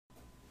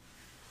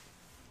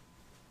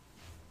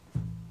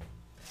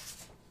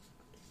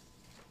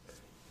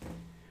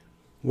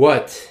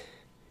What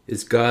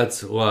is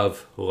God's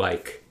love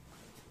like?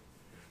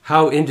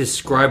 How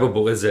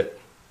indescribable is it?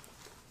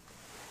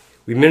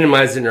 We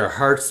minimize it in our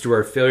hearts through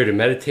our failure to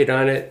meditate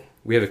on it.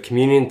 We have a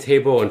communion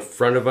table in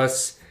front of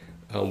us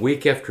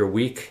week after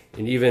week,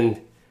 and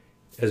even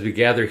as we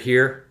gather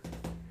here.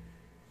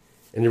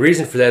 And the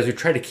reason for that is we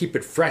try to keep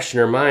it fresh in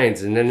our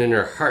minds and then in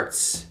our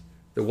hearts.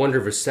 The wonder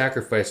of His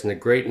sacrifice and the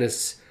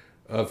greatness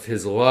of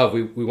His love.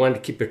 We want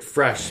to keep it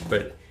fresh,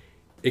 but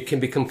it can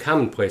become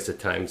commonplace at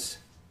times.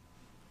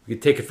 We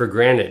can take it for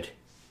granted.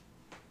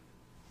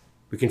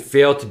 We can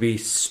fail to be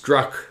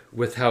struck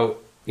with how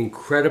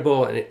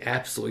incredible and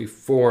absolutely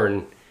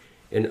foreign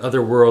and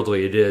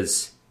otherworldly it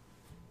is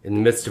in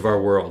the midst of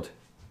our world.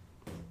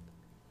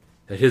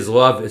 That His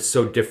love is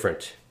so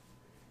different.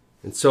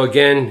 And so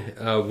again,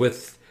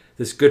 with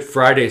this Good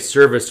Friday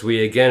service,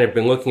 we again have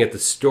been looking at the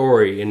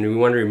story, and we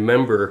want to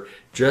remember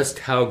just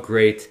how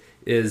great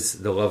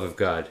is the love of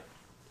God.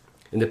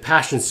 In the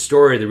Passion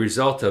story, the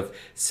result of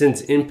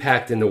sin's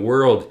impact in the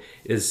world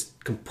is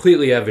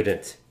completely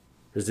evident.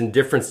 There's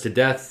indifference to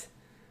death.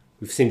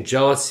 We've seen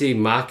jealousy,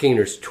 mocking,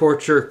 there's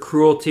torture,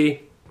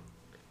 cruelty,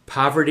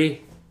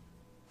 poverty,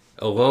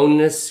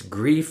 aloneness,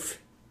 grief,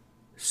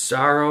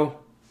 sorrow.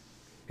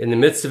 In the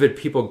midst of it,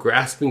 people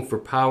grasping for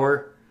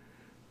power,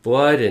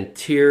 blood and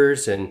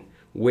tears and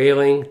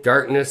wailing,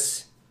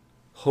 darkness,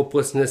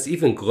 hopelessness,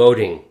 even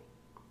gloating.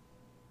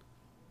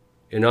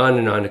 And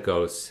on it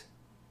goes.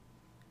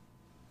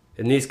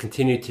 And these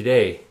continue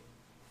today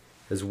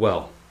as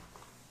well.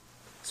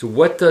 So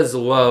what does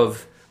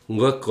love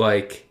look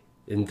like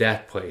in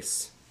that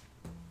place?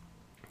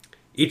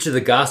 Each of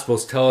the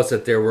Gospels tell us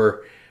that there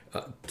were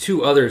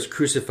two others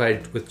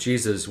crucified with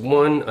Jesus,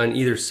 one on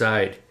either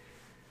side.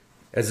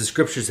 As the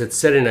scriptures had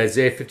said in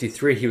Isaiah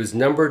 53, He was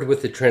numbered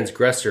with the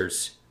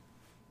transgressors.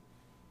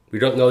 We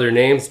don't know their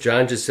names.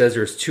 John just says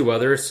there's two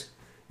others.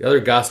 The other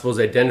Gospels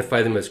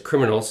identify them as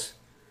criminals,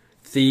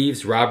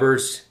 thieves,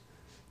 robbers.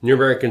 New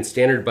American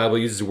Standard Bible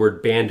uses the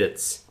word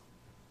bandits.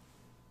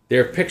 They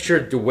are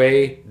pictured the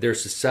way their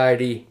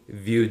society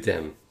viewed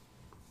them.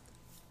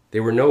 They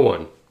were no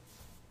one.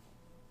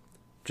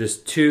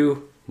 Just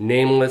two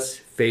nameless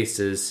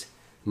faces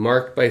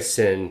marked by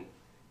sin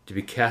to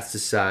be cast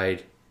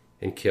aside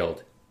and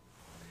killed.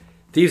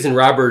 Thieves and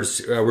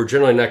robbers were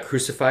generally not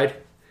crucified.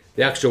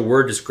 The actual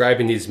word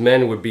describing these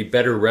men would be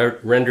better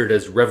rendered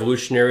as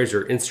revolutionaries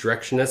or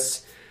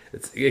insurrectionists.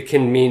 It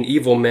can mean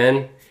evil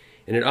men,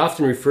 and it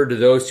often referred to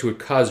those who would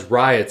cause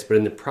riots, but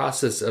in the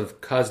process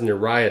of causing the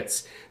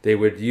riots, they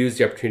would use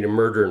the opportunity to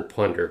murder and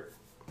plunder.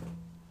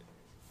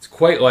 It's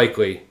quite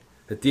likely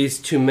that these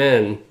two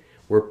men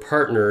were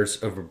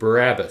partners of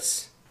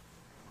Barabbas,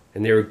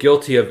 and they were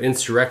guilty of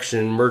insurrection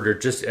and murder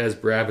just as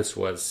Barabbas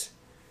was.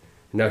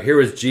 Now here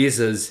was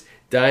Jesus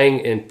dying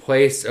in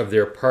place of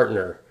their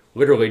partner,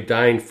 literally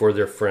dying for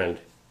their friend.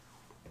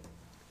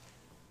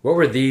 What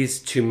were these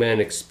two men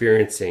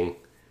experiencing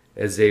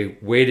as they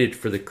waited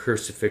for the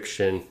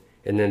crucifixion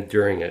and then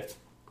during it?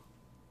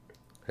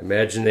 I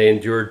imagine they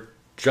endured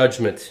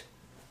judgment,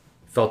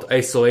 felt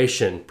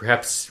isolation,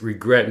 perhaps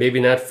regret, maybe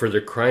not for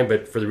their crime,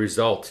 but for the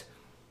result.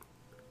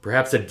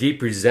 Perhaps a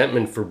deep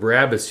resentment for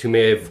Barabbas, who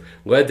may have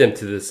led them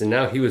to this, and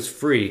now he was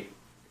free.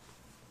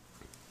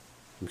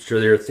 I'm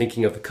sure they were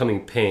thinking of the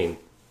coming pain.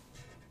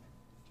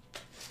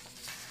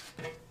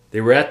 They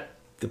were at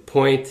the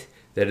point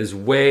that is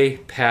way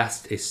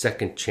past a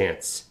second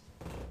chance.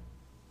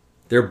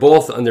 They're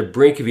both on the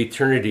brink of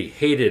eternity,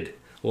 hated,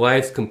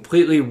 lives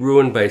completely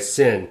ruined by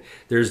sin.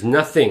 There's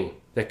nothing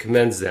that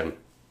commends them.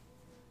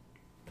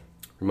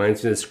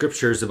 Reminds me of the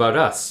scriptures about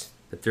us,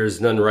 that there is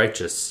none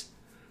righteous.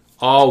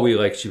 All we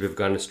like sheep have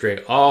gone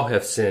astray. All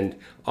have sinned.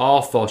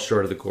 All fall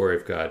short of the glory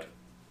of God.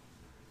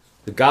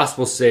 The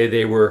Gospels say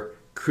they were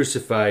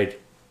crucified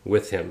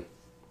with Him.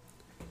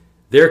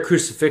 Their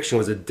crucifixion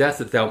was a death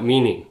without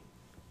meaning,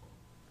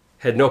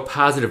 had no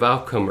positive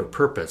outcome or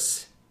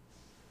purpose.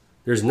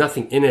 There's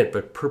nothing in it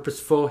but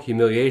purposeful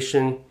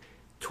humiliation,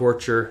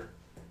 torture,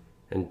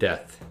 and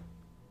death.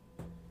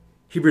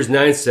 Hebrews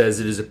 9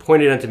 says it is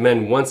appointed unto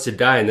men once to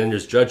die, and then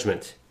there's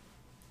judgment.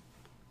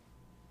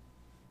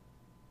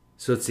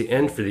 So it's the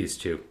end for these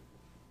two.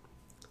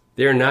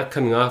 They are not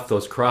coming off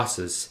those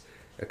crosses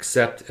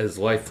except as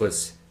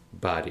lifeless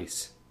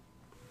bodies.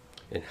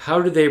 And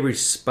how do they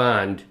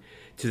respond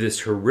to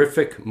this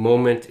horrific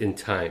moment in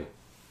time?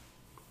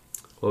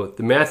 Well,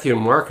 the Matthew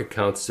and Mark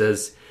account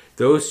says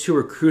those who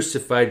were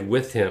crucified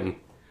with Him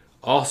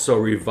also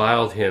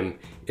reviled Him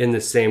in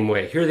the same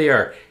way. Here they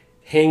are,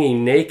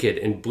 hanging naked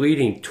and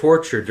bleeding,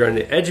 tortured, they're on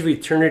the edge of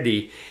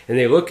eternity, and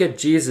they look at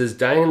Jesus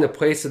dying in the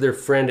place of their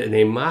friend, and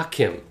they mock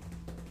Him.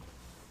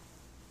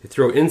 They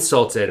throw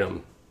insults at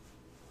Him.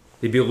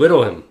 They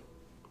belittle Him.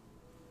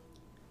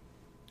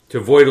 To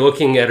avoid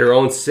looking at our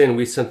own sin,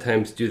 we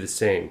sometimes do the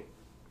same.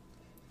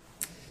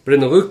 But in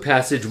the Luke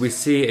passage, we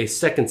see a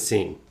second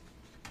scene.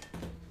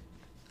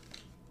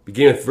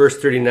 Beginning with verse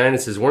 39,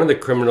 it says, one of the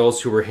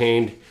criminals who were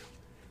hanged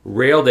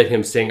railed at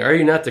Him, saying, "Are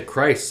you not the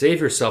Christ? Save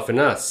yourself and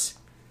us."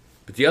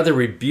 But the other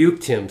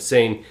rebuked Him,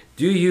 saying,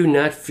 "Do you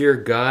not fear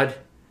God,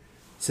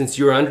 since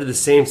you are under the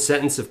same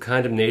sentence of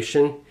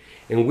condemnation?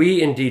 And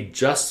we indeed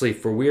justly,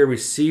 for we are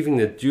receiving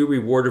the due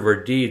reward of our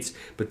deeds,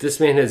 but this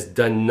man has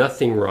done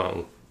nothing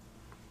wrong.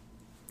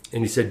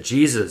 And he said,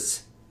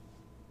 Jesus,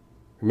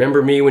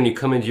 remember me when you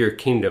come into your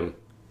kingdom.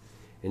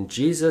 And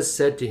Jesus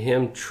said to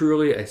him,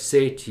 truly I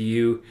say to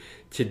you,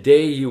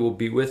 today you will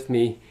be with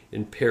me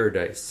in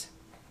paradise.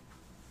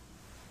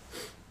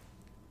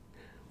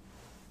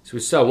 So we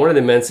saw one of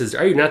the men says,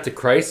 are you not the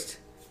Christ?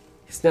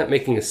 He's not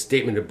making a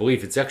statement of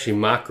belief. It's actually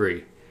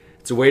mockery.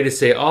 It's a way to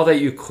say all that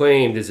you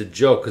claimed is a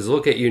joke, because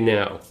look at you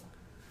now.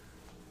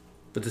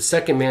 But the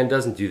second man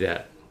doesn't do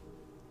that.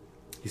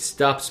 He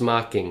stops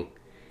mocking.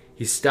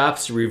 He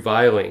stops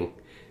reviling.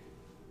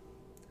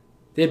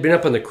 They had been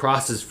up on the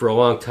crosses for a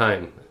long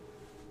time.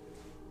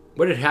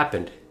 What had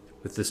happened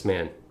with this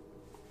man?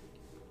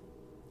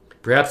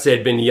 Perhaps they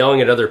had been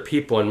yelling at other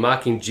people and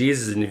mocking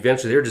Jesus, and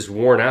eventually they were just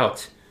worn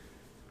out.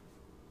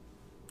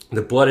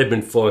 The blood had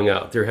been flowing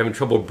out. They're having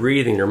trouble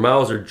breathing. Their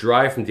mouths are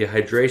dry from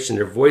dehydration.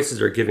 Their voices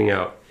are giving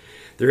out.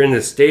 They're in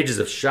the stages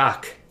of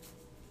shock.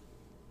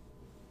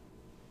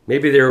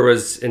 Maybe there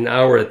was an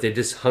hour that they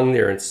just hung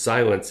there in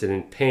silence and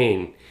in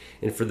pain.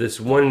 And for this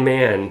one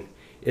man,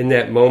 in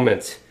that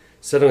moment,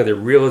 suddenly the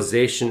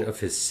realization of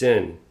his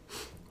sin,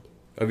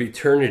 of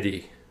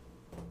eternity,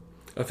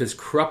 of his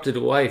corrupted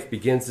life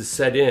begins to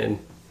set in.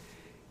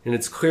 And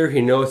it's clear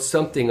he knows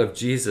something of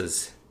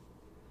Jesus.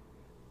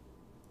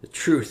 The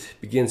truth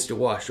begins to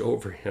wash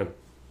over him.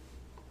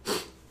 Do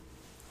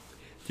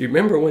you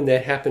remember when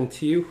that happened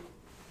to you?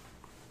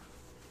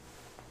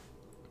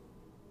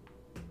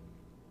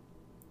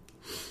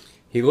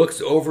 He looks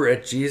over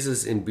at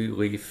Jesus in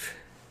belief.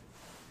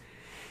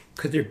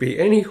 Could there be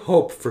any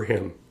hope for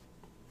him?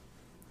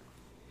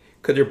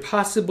 Could there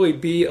possibly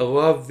be a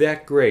love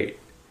that great,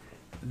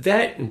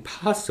 that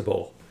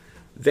impossible,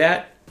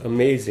 that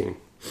amazing?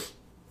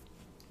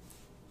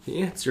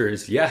 The answer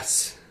is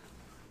yes.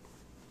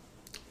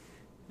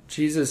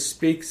 Jesus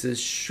speaks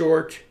this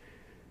short,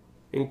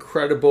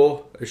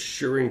 incredible,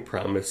 assuring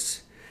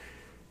promise.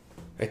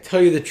 I tell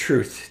you the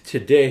truth,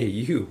 today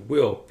you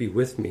will be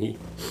with me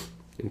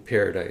in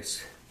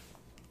paradise.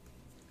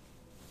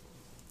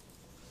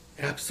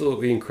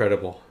 Absolutely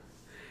incredible.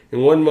 In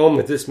one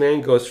moment, this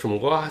man goes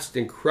from lost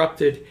and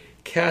corrupted,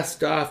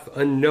 cast off,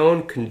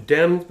 unknown,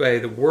 condemned by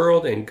the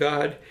world and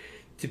God,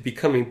 to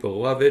becoming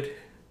beloved,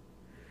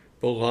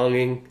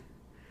 belonging,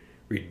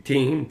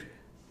 redeemed,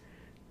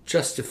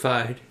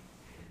 justified,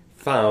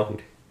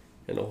 found,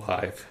 and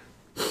alive.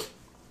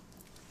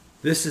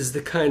 This is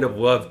the kind of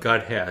love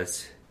God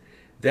has.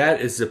 That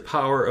is the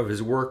power of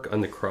his work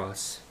on the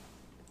cross.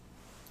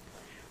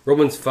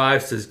 Romans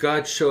 5 says,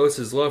 God shows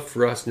his love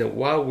for us, and that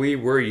while we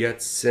were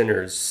yet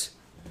sinners,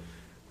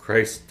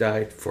 Christ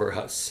died for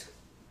us.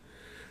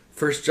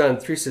 1 John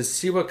 3 says,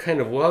 see what kind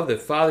of love the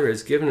Father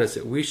has given us,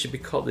 that we should be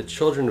called the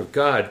children of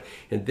God.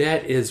 And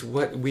that is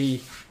what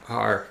we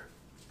are.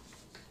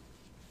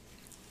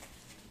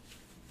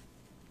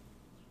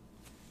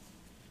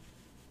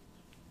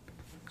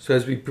 So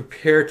as we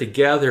prepare to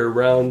gather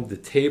around the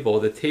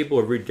table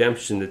of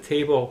redemption, the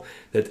table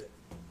that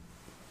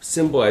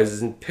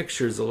symbolizes and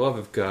pictures the love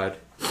of God,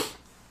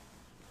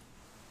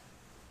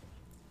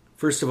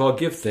 first of all,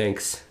 give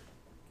thanks.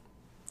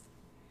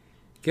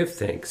 Give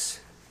thanks.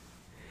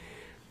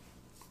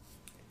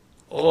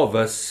 All of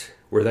us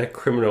were that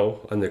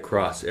criminal on the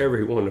cross,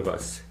 every one of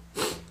us.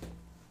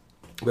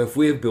 But if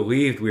we have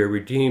believed, we are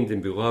redeemed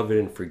and beloved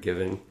and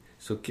forgiven.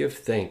 So give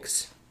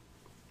thanks.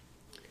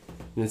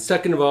 And then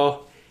second of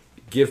all,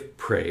 give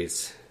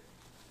praise.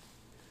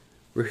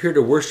 We're here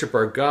to worship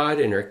our God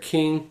and our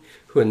King,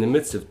 who in the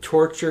midst of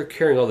torture,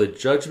 carrying all the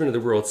judgment of the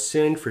world's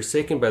sin,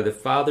 forsaken by the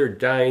Father,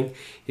 dying,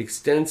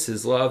 extends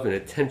his love and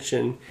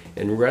attention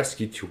and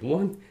rescue to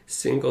one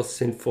single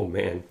sinful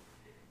man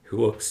who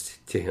looks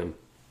to him.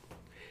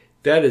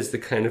 That is the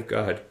kind of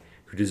God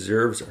who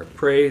deserves our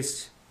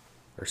praise,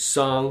 our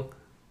song,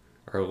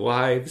 our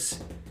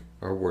lives,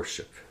 our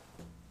worship.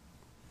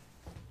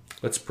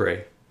 Let's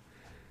pray.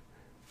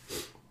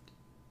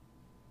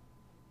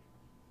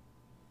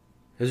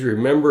 As we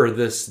remember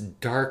this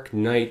dark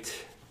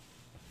night,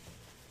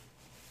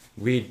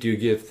 we do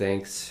give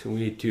thanks.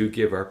 We do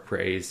give our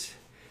praise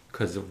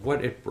because of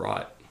what it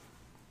brought.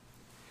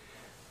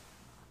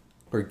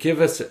 Or give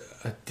us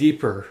a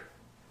deeper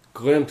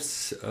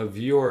glimpse of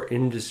your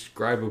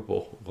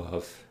indescribable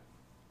love.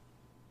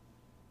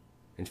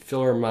 And fill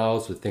our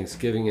mouths with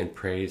thanksgiving and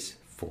praise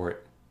for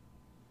it.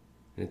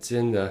 And it's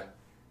in the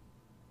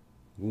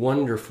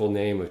wonderful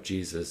name of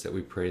Jesus that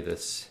we pray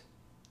this.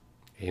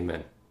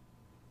 Amen.